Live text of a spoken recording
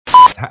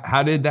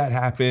How did that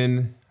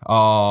happen?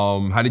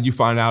 How did you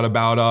find out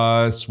about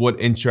us? What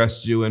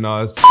interests you in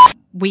us?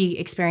 We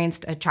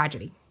experienced a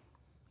tragedy,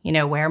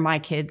 where my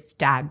kid's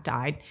dad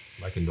died.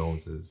 My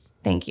condolences.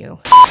 Thank you.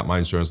 Got my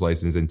insurance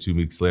license, and 2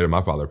 weeks later,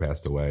 my father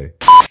passed away.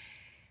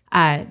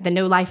 The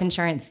no life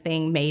insurance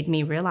thing made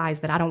me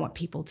realize that I don't want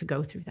people to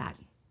go through that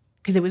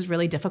because it was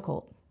really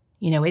difficult.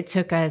 It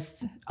took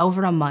us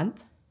over a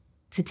month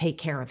to take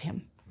care of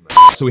him.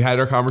 So we had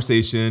our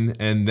conversation,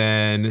 and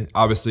then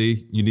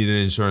obviously you need an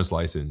insurance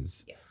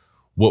license. Yes.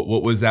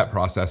 What was that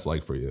process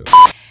like for you?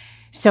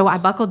 So I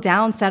buckled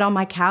down, sat on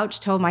my couch,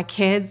 told my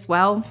kids,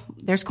 well,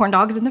 there's corn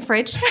dogs in the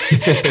fridge.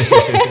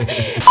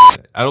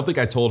 I don't think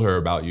I told her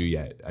about you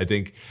yet. I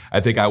think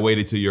I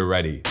waited till you're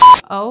ready.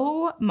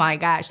 Oh my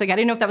gosh. I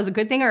didn't know if that was a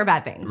good thing or a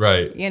bad thing.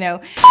 Right.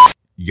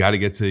 You got to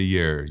get to the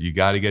year. You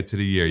got to get to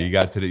the year. You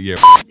got to the year.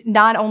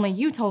 Not only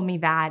you told me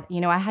that,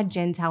 I had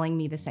Jen telling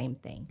me the same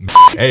thing.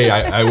 Hey,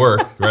 I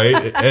work,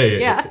 right? Hey,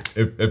 yeah.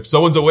 if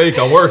someone's awake,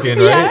 I'm working,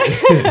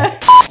 right? Yeah.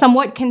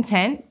 Somewhat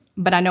content,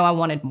 but I know I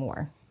wanted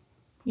more.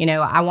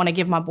 I want to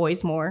give my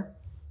boys more,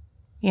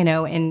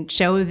 and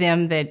show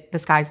them that the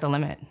sky's the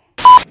limit.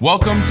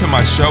 Welcome to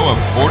my show of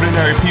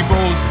ordinary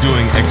people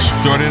doing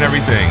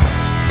extraordinary things,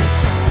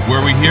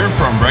 where we hear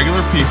from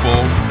regular people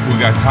who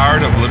got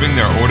tired of living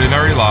their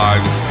ordinary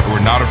lives and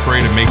were not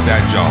afraid to make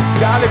that jump.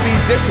 You gotta be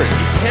different.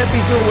 You can't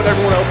be doing what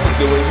everyone else is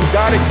doing. You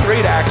gotta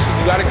create action.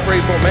 You gotta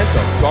create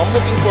momentum. So I'm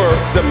looking for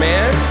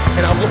demand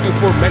and I'm looking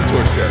for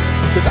mentorship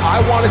because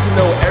I wanted to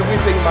know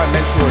everything my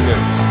mentor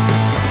knew.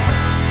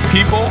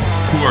 People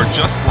who are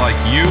just like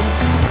you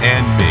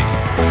and me.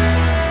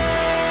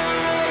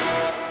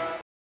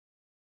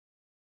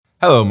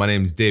 Hello, my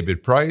name is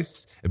David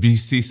Price. If you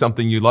see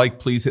something you like,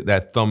 please hit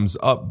that thumbs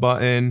up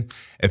button.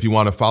 If you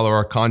want to follow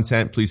our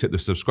content, please hit the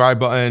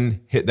subscribe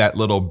button, hit that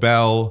little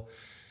bell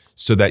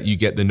so that you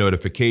get the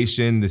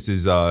notification. This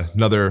is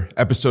another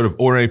episode of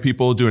Ordinary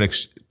People Doing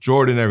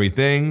Extraordinary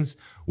Things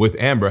with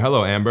Amber.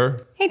 Hello,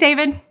 Amber. Hey,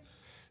 David.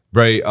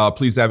 Very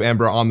pleased to have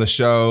Amber on the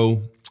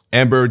show.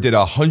 Amber did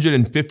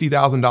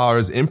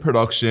 $150,000 in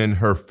production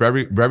her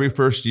very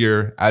first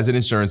year as an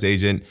insurance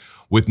agent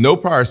with no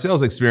prior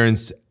sales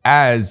experience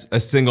as a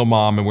single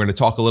mom. And we're going to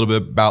talk a little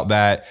bit about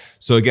that.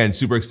 So again,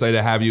 super excited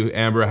to have you,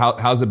 Amber.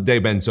 How's the day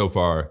been so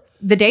far?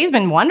 The day's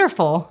been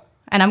wonderful,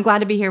 and I'm glad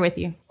to be here with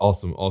you.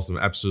 Awesome.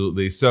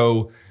 Absolutely.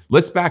 So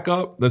let's back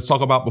up. Let's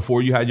talk about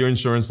before you had your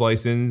insurance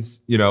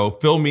license.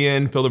 Fill me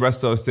in, fill the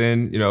rest of us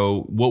in.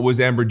 What was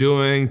Amber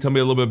doing? Tell me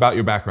a little bit about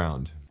your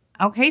background.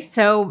 Okay,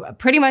 so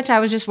pretty much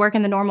I was just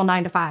working the normal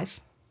 9 to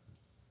 5,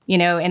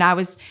 and I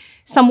was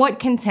somewhat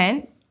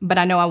content, but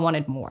I know I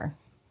wanted more.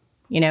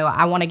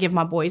 I want to give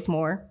my boys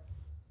more,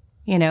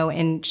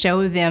 and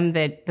show them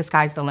that the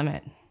sky's the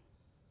limit.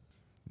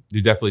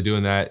 You're definitely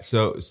doing that.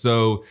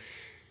 So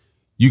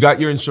you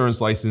got your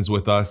insurance license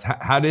with us.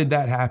 How did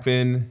that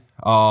happen?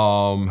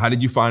 How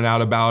did you find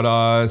out about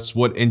us?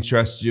 What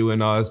interests you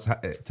in us?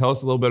 Tell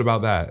us a little bit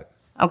about that.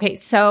 Okay,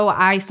 so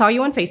I saw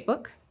you on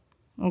Facebook.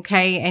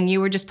 Okay, and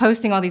you were just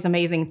posting all these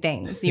amazing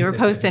things. You were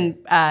posting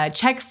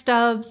check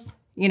stubs,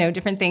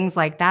 different things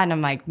like that. And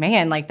I'm like,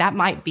 man, that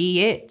might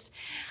be it.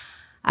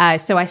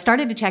 So I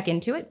started to check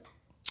into it.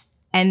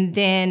 And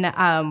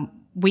then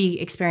we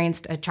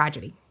experienced a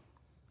tragedy,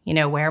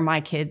 where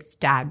my kid's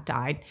dad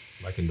died.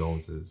 My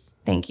condolences.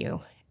 Thank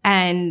you.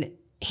 And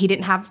he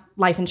didn't have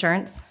life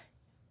insurance,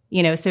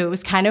 so it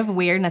was kind of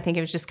weird. And I think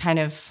it was just kind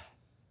of,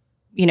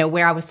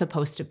 where I was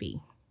supposed to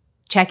be.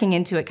 Checking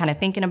into it, kind of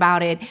thinking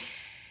about it.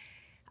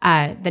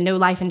 The no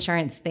life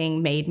insurance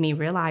thing made me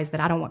realize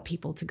that I don't want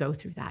people to go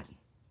through that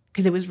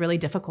because it was really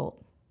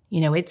difficult.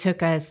 It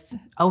took us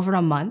over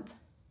a month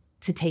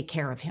to take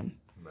care of him.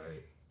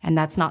 Right. And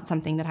that's not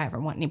something that I ever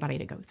want anybody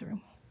to go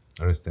through.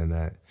 I understand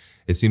that.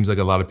 It seems like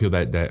a lot of people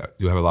that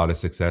do have a lot of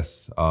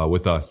success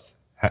with us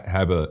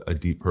have a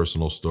deep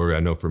personal story. I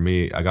know for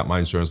me, I got my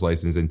insurance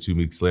license and 2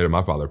 weeks later,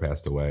 my father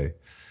passed away,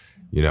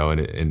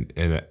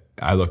 and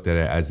I looked at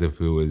it as if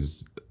it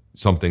was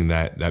something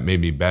that made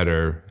me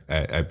better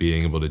at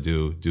being able to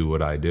do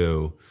what I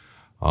do.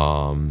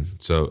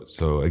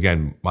 So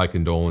again, my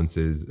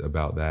condolences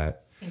about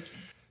that. Thank you.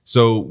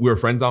 So we were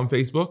friends on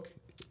Facebook.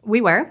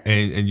 We were.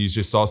 And you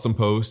just saw some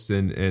posts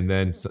and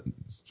then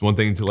one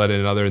thing to let in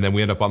another. And then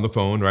we end up on the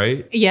phone,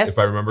 right? Yes. If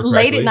I remember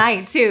correctly. Late at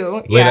night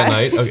too. Late at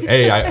night. Okay.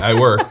 Hey, I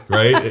work,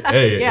 right?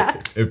 Hey,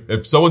 yeah.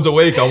 If someone's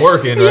awake, I'm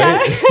working,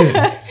 right?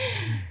 Yeah.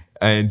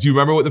 And do you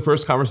remember what the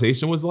first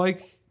conversation was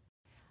like?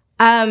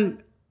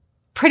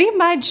 Pretty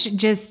much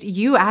just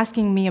you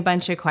asking me a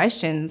bunch of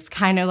questions,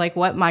 kind of like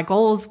what my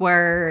goals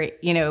were,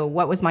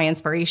 what was my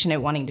inspiration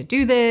at wanting to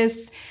do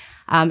this,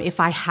 if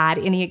I had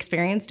any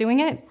experience doing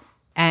it,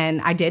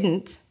 and I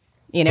didn't,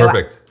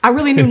 Perfect. I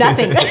really knew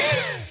nothing.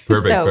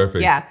 Perfect.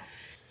 Yeah.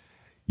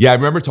 Yeah, I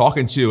remember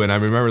talking to you, and I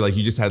remember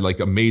you just had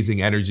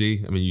amazing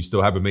energy. I mean, you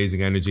still have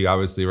amazing energy,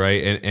 obviously,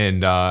 right?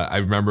 And I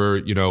remember,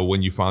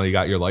 when you finally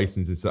got your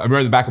license and stuff. I remember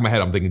in the back of my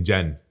head, I'm thinking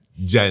Jen,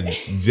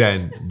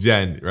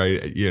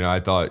 right? I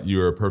thought you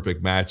were a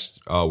perfect match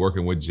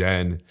working with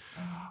Jen.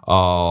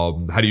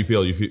 How do you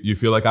feel? You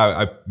feel like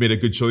I made a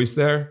good choice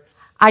there?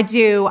 I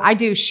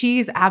do.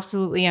 She's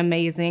absolutely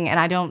amazing. And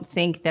I don't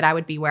think that I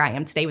would be where I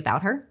am today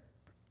without her.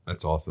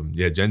 That's awesome.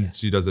 Yeah, Jen,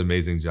 she does an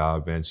amazing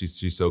job, man.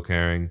 She's so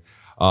caring.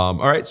 All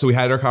right, so we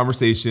had our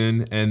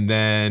conversation, and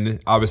then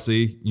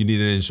obviously you need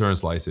an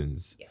insurance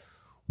license. Yes.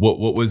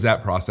 What was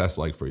that process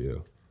like for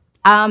you?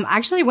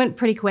 Actually it went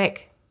pretty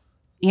quick.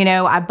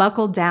 I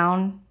buckled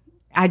down.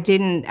 I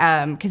didn't,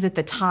 because at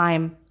the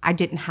time I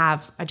didn't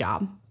have a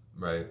job.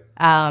 Right.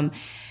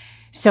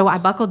 So I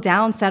buckled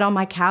down, sat on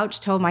my couch,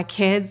 told my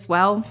kids,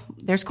 well,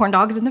 there's corn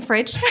dogs in the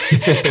fridge.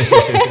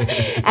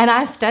 And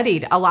I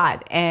studied a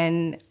lot.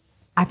 And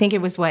I think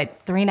it was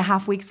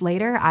 3.5 weeks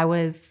later, I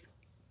was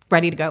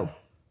ready to go.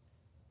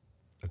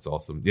 That's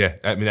awesome. Yeah.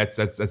 I mean, that's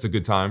a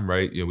good time,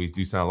 right? We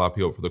do sign a lot of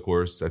people up for the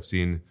course. I've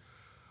seen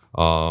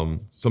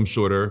some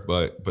shorter,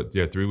 but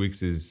yeah, 3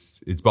 weeks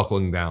it's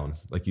buckling down.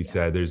 Like you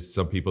said, there's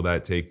some people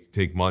that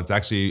take months.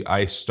 Actually,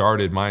 I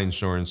started my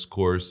insurance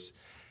course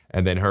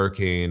and then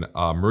Hurricane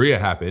Maria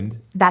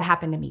happened. That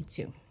happened to me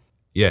too.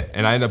 Yeah.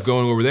 And I ended up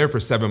going over there for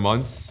 7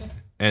 months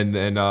and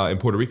then in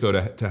Puerto Rico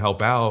to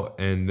help out.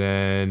 And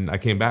then I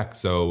came back.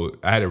 So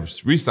I had to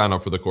re-sign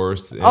up for the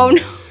course. And, oh,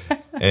 no.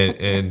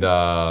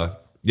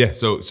 Yeah,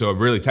 so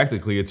really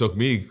technically it took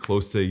me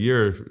close to a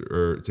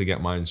year to get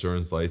my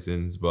insurance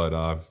license, but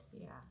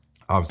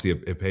obviously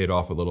it paid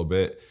off a little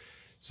bit.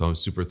 So I'm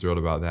super thrilled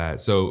about that.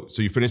 So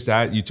you finished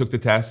that, you took the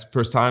test,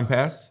 first time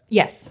pass?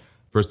 Yes.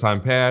 First time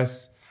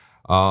pass.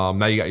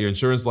 Now you got your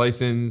insurance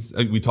license.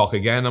 We talk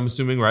again, I'm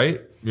assuming,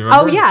 right? You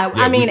remember? Oh yeah.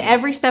 I mean,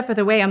 every step of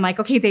the way I'm like,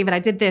 okay, David, I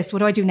did this. What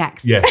do I do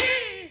next? Yeah.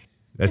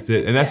 That's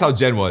it. And that's how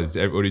Jen was.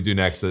 What do you do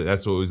next? So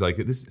that's what it was like.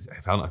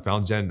 I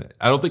found Jen.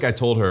 I don't think I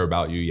told her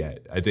about you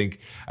yet. I think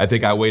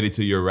I waited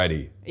till you're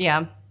ready.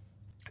 Yeah.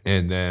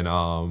 And then,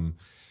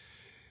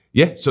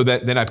 so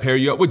then I pair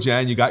you up with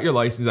Jen. You got your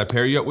license. I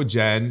pair you up with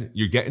Jen.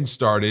 You're getting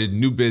started.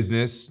 New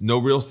business. No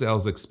real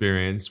sales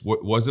experience.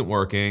 Wasn't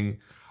working.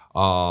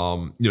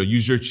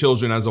 Use your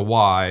children as a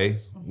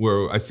why.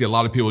 Where I see a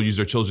lot of people use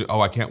their children. Oh,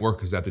 I can't work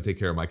because I have to take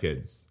care of my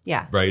kids.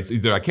 Yeah. Right. It's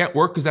either I can't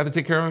work because I have to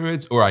take care of my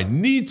kids, or I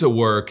need to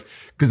work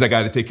because I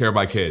got to take care of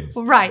my kids.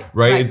 Right.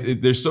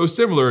 They're so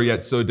similar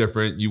yet so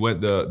different. You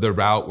went the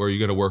route where you're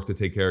going to work to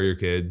take care of your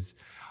kids.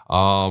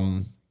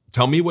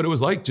 Tell me what it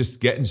was like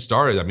just getting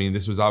started. I mean,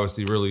 this was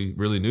obviously really,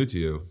 really new to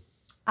you.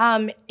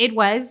 It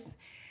was.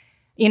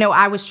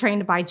 I was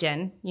trained by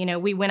Jen.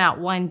 We went out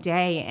one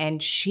day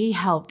and she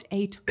helped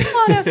a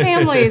ton of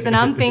families. And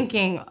I'm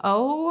thinking,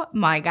 oh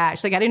my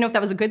gosh, I didn't know if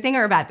that was a good thing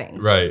or a bad thing.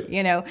 Right.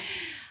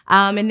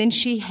 And then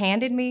she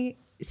handed me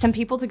some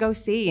people to go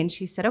see and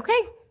she said, okay,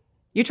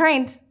 you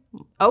trained.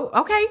 Oh,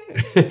 okay.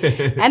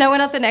 And I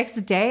went out the next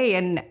day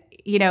and,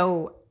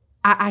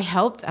 I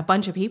helped a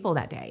bunch of people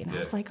that day. And I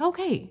was like,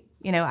 okay,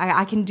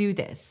 I can do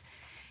this.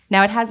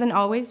 Now, it hasn't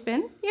always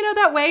been,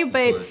 that way,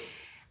 but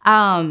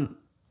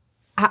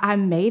I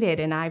made it,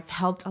 and I've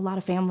helped a lot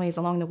of families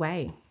along the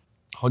way.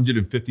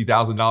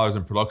 $150,000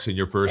 in production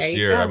your first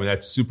year. Go. I mean,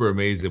 that's super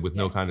amazing with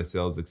no kind of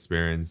sales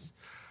experience.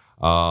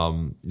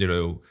 I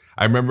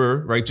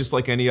remember, right, just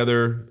like any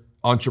other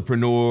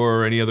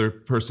entrepreneur, any other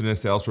person in a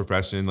sales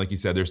profession, like you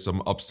said, there's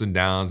some ups and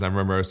downs. I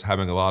remember us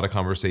having a lot of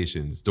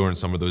conversations during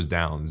some of those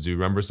downs. Do you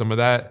remember some of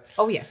that?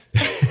 Oh, yes.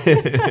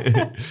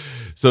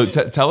 So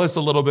tell us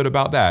a little bit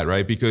about that,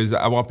 right? Because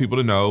I want people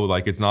to know,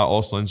 it's not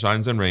all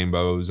sunshines and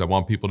rainbows. I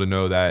want people to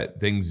know that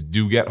things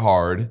do get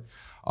hard.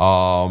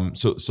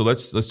 So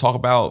let's talk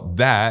about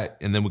that,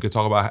 and then we could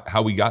talk about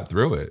how we got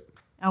through it.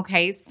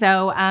 Okay,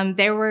 so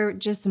there were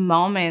just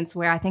moments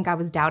where I think I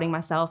was doubting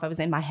myself. I was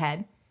in my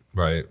head.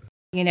 Right.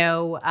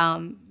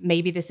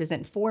 Maybe this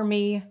isn't for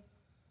me.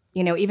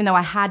 Even though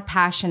I had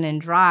passion and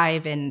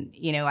drive, and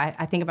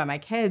I think about my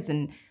kids,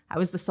 and I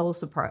was the sole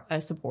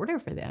supporter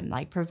for them,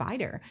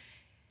 provider.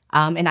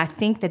 And I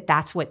think that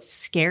that's what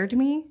scared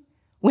me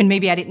when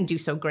maybe I didn't do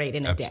so great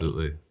in a day.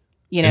 Absolutely.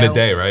 In a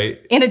day,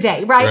 right? In a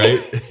day,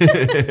 right?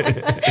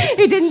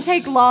 It didn't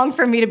take long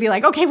for me to be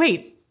like, okay,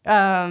 wait.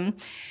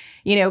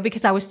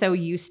 Because I was so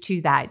used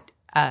to that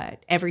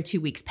every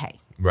 2 weeks pay.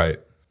 Right.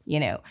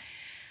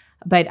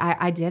 But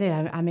I did it.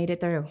 I made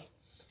it through.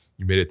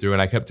 You made it through.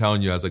 And I kept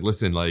telling you, I was like,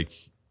 listen,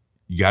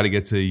 you got to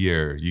get to the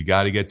year. You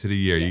got to get to the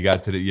year. You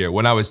got to the year.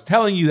 When I was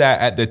telling you that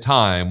at the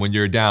time, when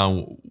you're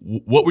down,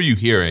 what were you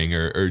hearing,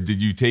 or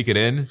did you take it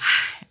in?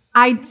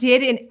 I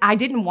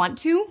didn't want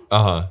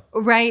to.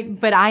 Right.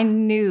 But I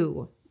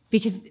knew,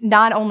 because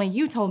not only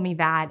you told me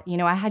that,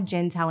 I had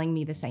Jen telling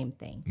me the same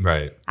thing.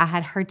 Right. I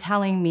had her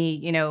telling me,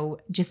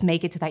 just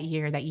make it to that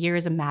year. That year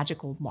is a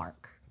magical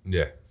mark.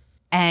 Yeah.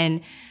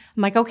 And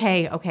I'm like,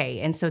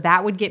 okay. And so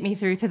that would get me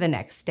through to the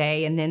next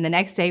day. And then the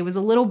next day was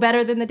a little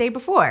better than the day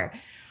before.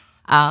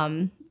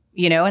 And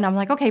I'm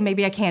like, okay,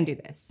 maybe I can do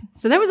this.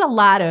 So there was a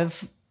lot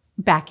of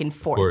back and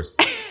forth. Of course.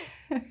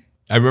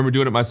 I remember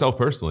doing it myself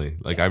personally.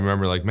 I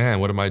remember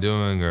man, what am I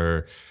doing?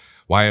 Or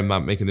why am I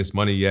not making this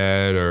money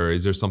yet? Or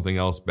is there something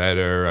else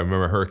better? I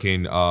remember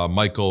Hurricane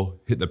Michael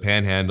hit the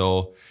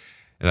Panhandle,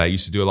 And I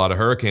used to do a lot of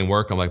hurricane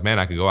work. I'm like, man,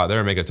 I could go out there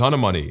and make a ton of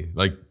money.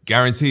 Like,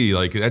 guarantee,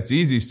 like, that's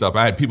easy stuff.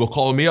 I had people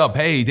calling me up.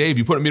 Hey, Dave,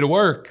 you putting me to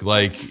work?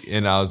 Like,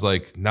 and I was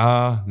like,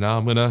 nah,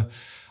 I'm going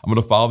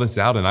to follow this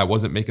out. And I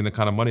wasn't making the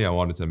kind of money I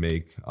wanted to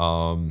make.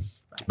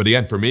 But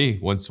again, for me,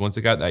 once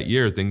I got that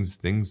year,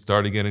 things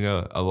started getting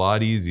a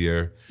lot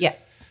easier.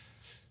 Yes.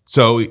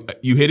 So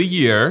you hit a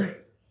year.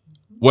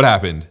 What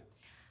happened?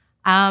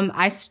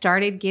 I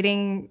started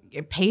getting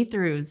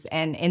pay-throughs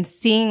and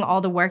seeing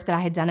all the work that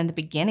I had done in the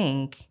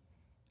beginning.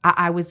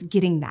 I was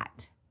getting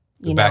that.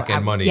 The back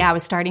end money. Yeah, I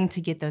was starting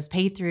to get those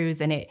pay-throughs,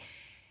 and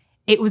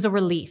it was a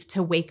relief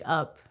to wake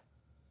up,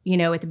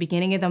 at the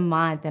beginning of the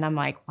month, and I'm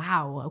like,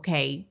 wow,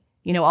 okay,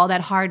 all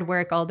that hard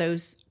work, all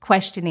those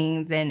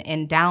questionings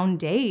and down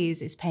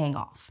days is paying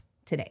off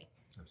today.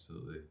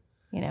 Absolutely.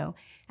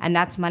 And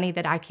that's money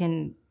that I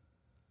can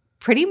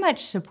pretty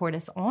much support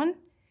us on.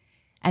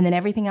 And then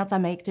everything else I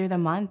make through the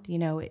month,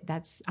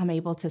 I'm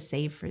able to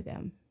save for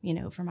them,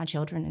 for my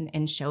children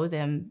and show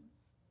them,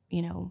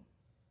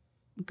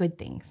 good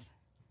things.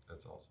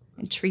 That's awesome.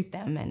 And treat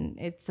them. And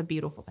it's a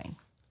beautiful thing.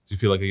 Do you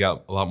feel like you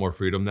got a lot more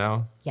freedom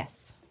now?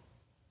 Yes.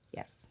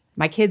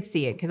 My kids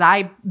see it because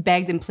I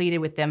begged and pleaded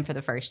with them for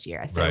the first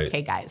year. I said, right.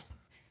 Okay, guys,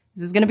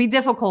 this is going to be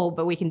difficult,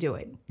 but we can do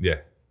it. Yeah,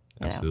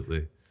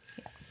 absolutely.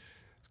 Yeah.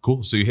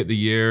 Cool. So you hit the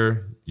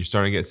year, you're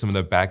starting to get some of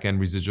the back end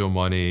residual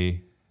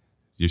money.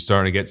 You're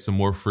starting to get some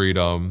more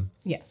freedom.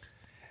 Yes.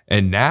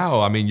 And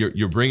now, I mean,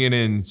 you're bringing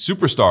in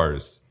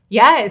superstars.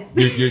 Yes.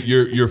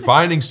 You're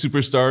finding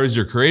superstars.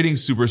 You're creating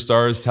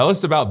superstars. Tell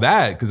us about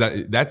that,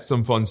 because that's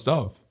some fun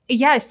stuff.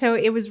 Yeah. So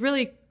it was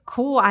really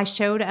cool. I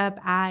showed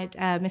up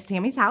at Miss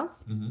Tammy's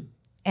house,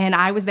 and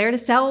I was there to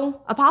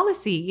sell a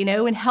policy,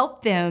 and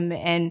help them.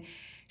 And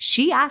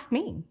she asked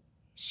me.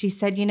 She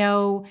said,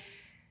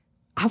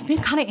 I've been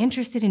kind of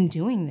interested in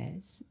doing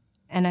this.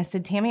 And I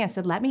said, Tammy,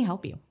 let me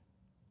help you.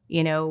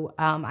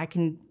 I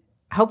can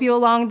help you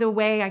along the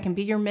way. I can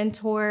be your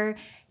mentor.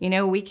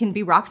 We can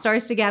be rock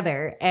stars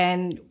together.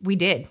 And we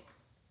did.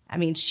 I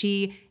mean,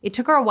 it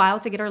took her a while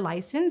to get her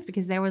license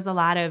because there was a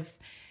lot of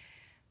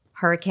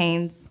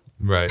hurricanes,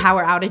 right,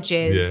 power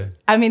outages. Yeah.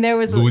 I mean, there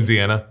was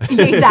Louisiana.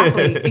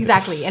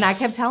 Exactly. And I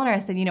kept telling her, I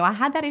said, I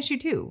had that issue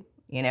too.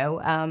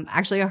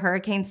 Actually a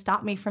hurricane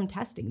stopped me from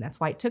testing. That's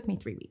why it took me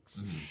 3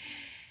 weeks.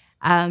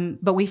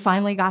 But we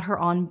finally got her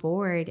on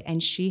board,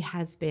 and she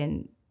has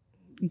been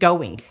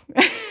going.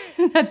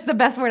 That's the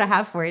best word I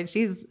have for it.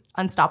 She's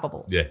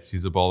unstoppable. Yeah,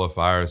 she's a ball of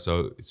fire.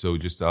 So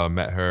just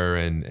met her,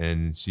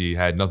 and she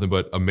had nothing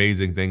but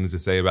amazing things to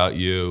say about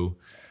you,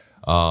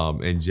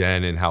 and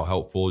Jen, and how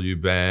helpful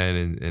you've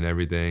been, and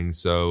everything.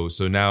 So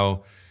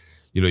now,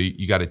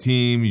 you got a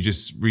team. You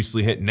just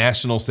recently hit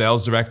national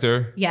sales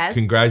director. Yes.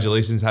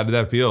 Congratulations. How did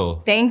that feel?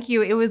 Thank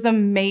you. It was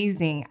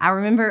amazing. I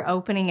remember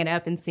opening it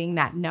up and seeing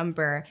that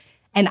number,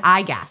 and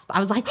I gasped. I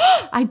was like,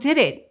 oh, I did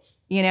it.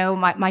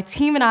 My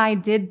team and I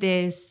did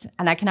this,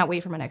 and I cannot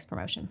wait for my next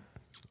promotion.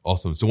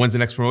 Awesome. So when's the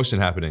next promotion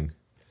happening?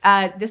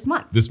 This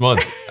month. This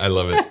month. I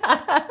love it.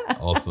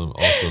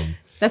 Awesome.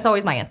 That's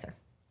always my answer.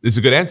 It's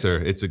a good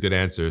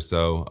answer.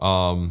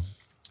 So,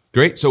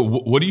 great. So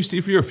what do you see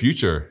for your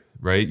future,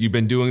 right? You've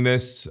been doing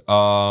this,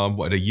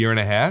 a year and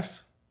a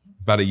half?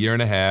 About a year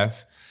and a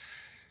half.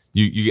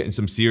 You're getting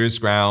some serious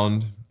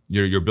ground.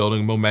 You're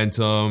building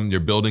momentum.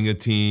 You're building a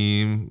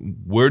team.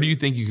 Where do you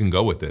think you can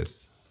go with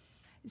this?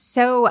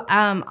 So,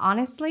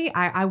 honestly,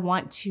 I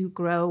want to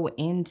grow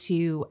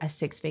into a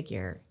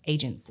 6-figure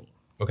agency.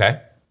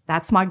 Okay.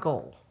 That's my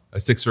goal. A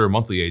 6-figure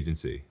monthly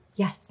agency.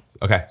 Yes.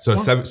 Okay. So yeah.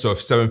 a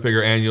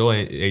 7-figure annual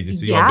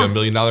agency. You want to be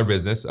 $1 million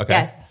business. Okay.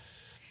 Yes.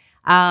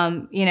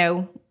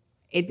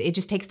 It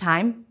just takes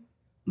time,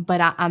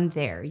 but I'm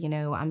there.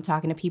 I'm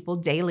talking to people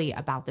daily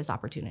about this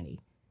opportunity.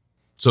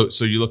 So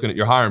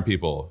you're hiring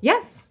people.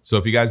 Yes. So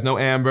if you guys know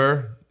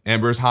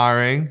Amber's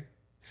hiring.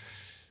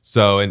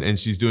 So, and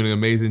she's doing an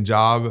amazing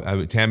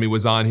job. Tammy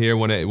was on here,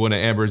 one of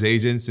Amber's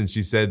agents, and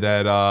she said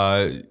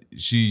that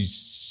she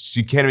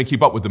can't even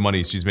keep up with the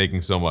money she's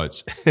making so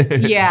much.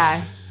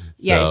 Yeah.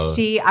 Yeah.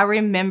 I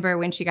remember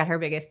when she got her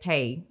biggest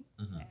pay,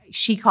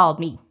 she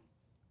called me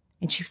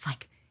and she was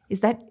like,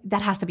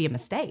 that has to be a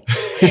mistake.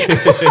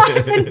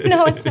 I said,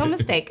 no, it's no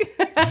mistake.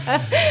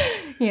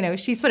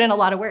 She's put in a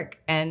lot of work,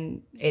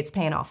 and it's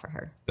paying off for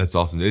her. That's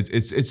awesome.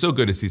 It's so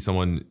good to see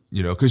someone,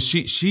 because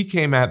she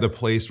came at the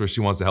place where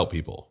she wants to help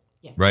people,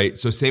 yes. Right?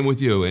 So same with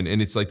you. And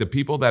it's like the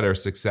people that are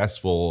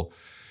successful,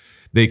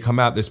 they come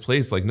out this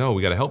place like, no,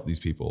 we got to help these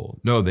people.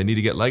 No, they need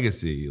to get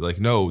legacy. Like,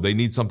 no, they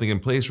need something in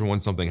place for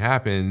when something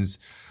happens,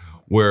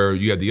 where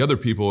you have the other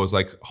people is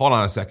like, hold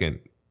on a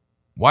second.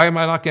 Why am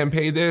I not getting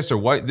paid this or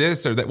what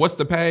this or that? What's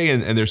the pay?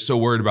 And they're so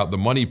worried about the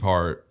money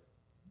part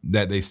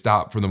that they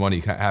stop from the money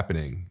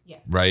happening.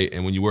 Yes. Right.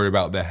 And when you worry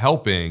about the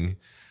helping,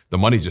 the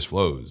money just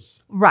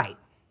flows. Right.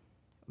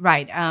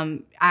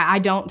 I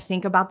don't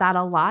think about that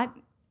a lot,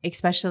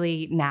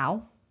 especially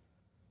now.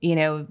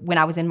 When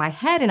I was in my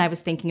head and I was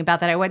thinking about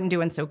that, I wasn't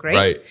doing so great.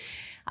 Right.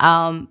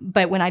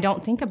 But when I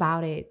don't think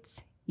about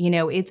it,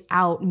 it's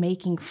out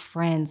making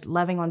friends,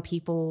 loving on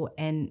people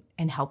and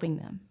helping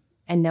them.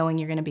 and knowing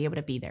you're going to be able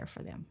to be there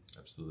for them.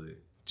 Absolutely.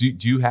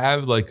 Do you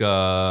have like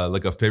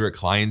a favorite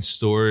client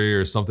story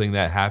or something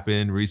that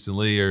happened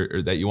recently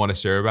or that you want to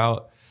share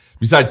about?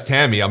 Besides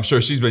Tammy, I'm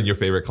sure she's been your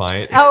favorite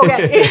client. Oh,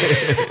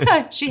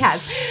 okay. She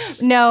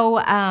has.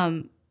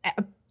 No,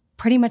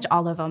 pretty much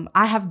all of them.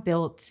 I have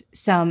built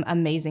some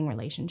amazing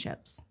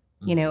relationships.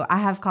 You know, I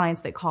have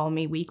clients that call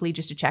me weekly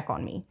just to check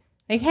on me.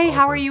 Like, hey, awesome.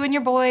 How are you and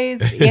your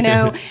boys? You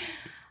know,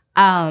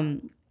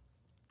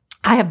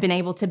 I have been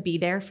able to be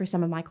there for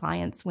some of my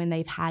clients when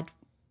they've had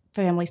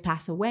families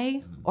pass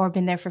away, or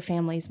been there for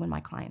families when my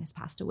client has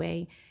passed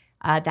away.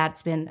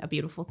 That's been a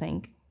beautiful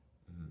thing.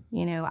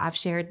 You know, I've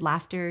shared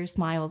laughter,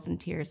 smiles, and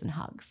tears and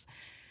hugs.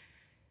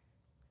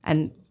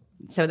 And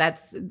so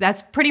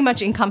that's pretty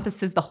much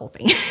encompasses the whole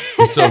thing.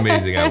 You're so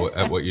amazing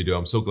at what you do.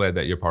 I'm so glad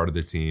that you're part of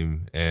the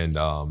team. And,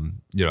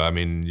 you know, I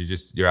mean,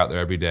 you're out there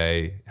every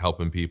day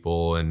helping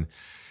people and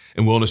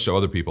willing to show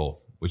other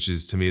people, which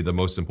is to me the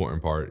most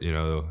important part. You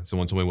know,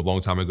 someone told me a long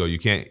time ago, you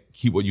can't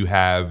keep what you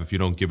have if you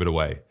don't give it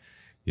away,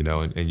 you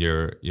know, and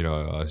you're, you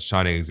know, a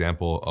shining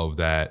example of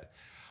that.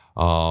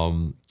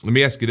 Let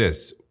me ask you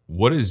this.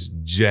 What does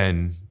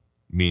Jen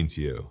mean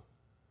to you?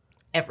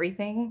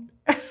 Everything.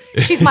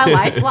 She's my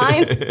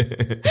lifeline.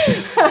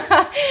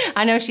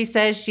 I know she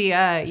says she,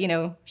 you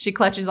know, she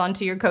clutches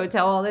onto your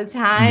coattail all the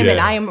time, and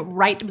I am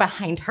right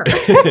behind her.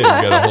 You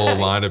got a whole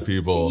line of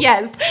people.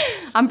 Yes.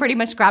 I'm pretty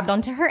much grabbed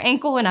onto her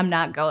ankle, and I'm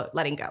not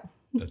letting go.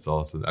 That's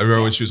awesome. I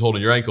remember when she was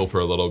holding your ankle for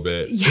a little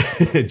bit,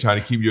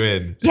 trying to keep you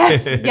in.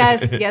 Yes,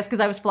 because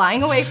I was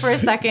flying away for a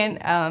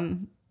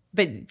second,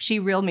 but she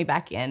reeled me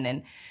back in,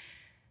 and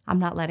I'm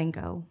not letting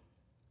go.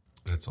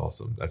 That's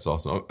awesome.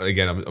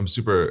 Again, I'm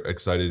super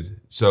excited.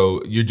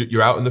 So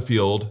you're out in the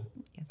field.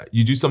 Yes.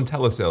 You do some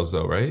telesales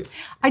though, right?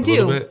 I do. A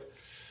little bit.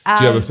 Do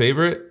you have a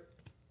favorite?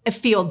 A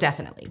field,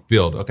 definitely.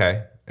 Field,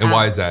 okay. And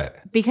why is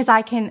that? Because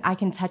I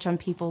can touch on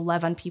people,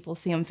 love on people,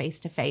 see them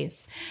face to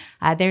face.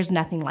 There's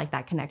nothing like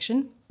that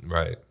connection.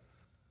 Right.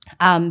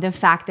 The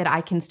fact that I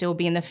can still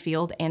be in the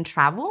field and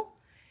travel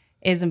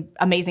is an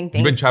amazing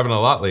thing. You've been traveling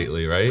a lot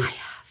lately, right? I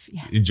have,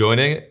 yes. Enjoying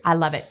it? I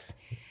love it.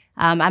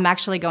 I'm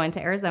actually going to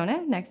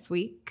Arizona next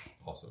week.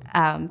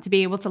 Awesome. To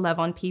be able to love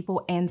on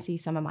people and see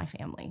some of my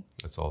family.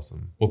 That's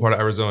awesome. What part of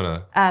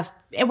Arizona?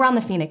 Around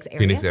the Phoenix area.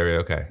 Phoenix area,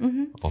 okay.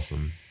 Mm-hmm.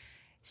 Awesome.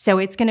 So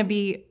it's going to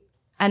be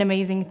an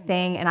amazing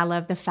thing, and I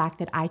love the fact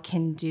that I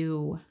can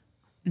do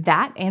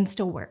that and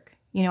still work.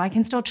 You know, I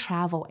can still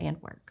travel and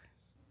work.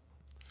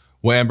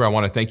 Well, Amber, I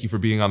want to thank you for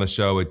being on the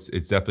show. It's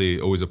definitely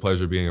always a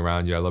pleasure being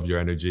around you. I love your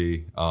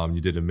energy.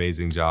 You did an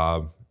amazing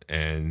job.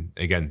 And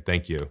again,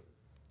 thank you.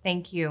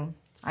 Thank you.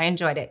 I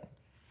enjoyed it.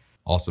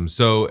 Awesome.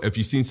 So if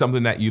you've seen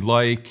something that you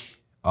like,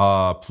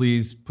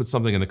 please put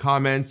something in the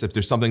comments. If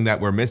there's something that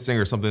we're missing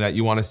or something that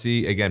you want to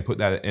see, again, put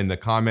that in the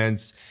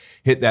comments.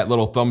 Hit that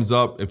little thumbs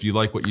up if you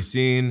like what you've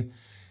seen.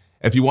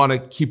 If you want to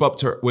keep up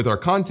with our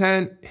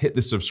content, hit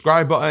the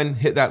subscribe button,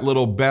 hit that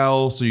little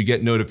bell so you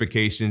get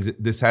notifications.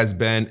 This has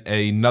been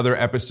another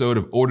episode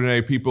of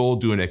Ordinary People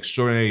Doing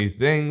Extraordinary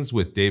Things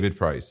with David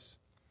Price.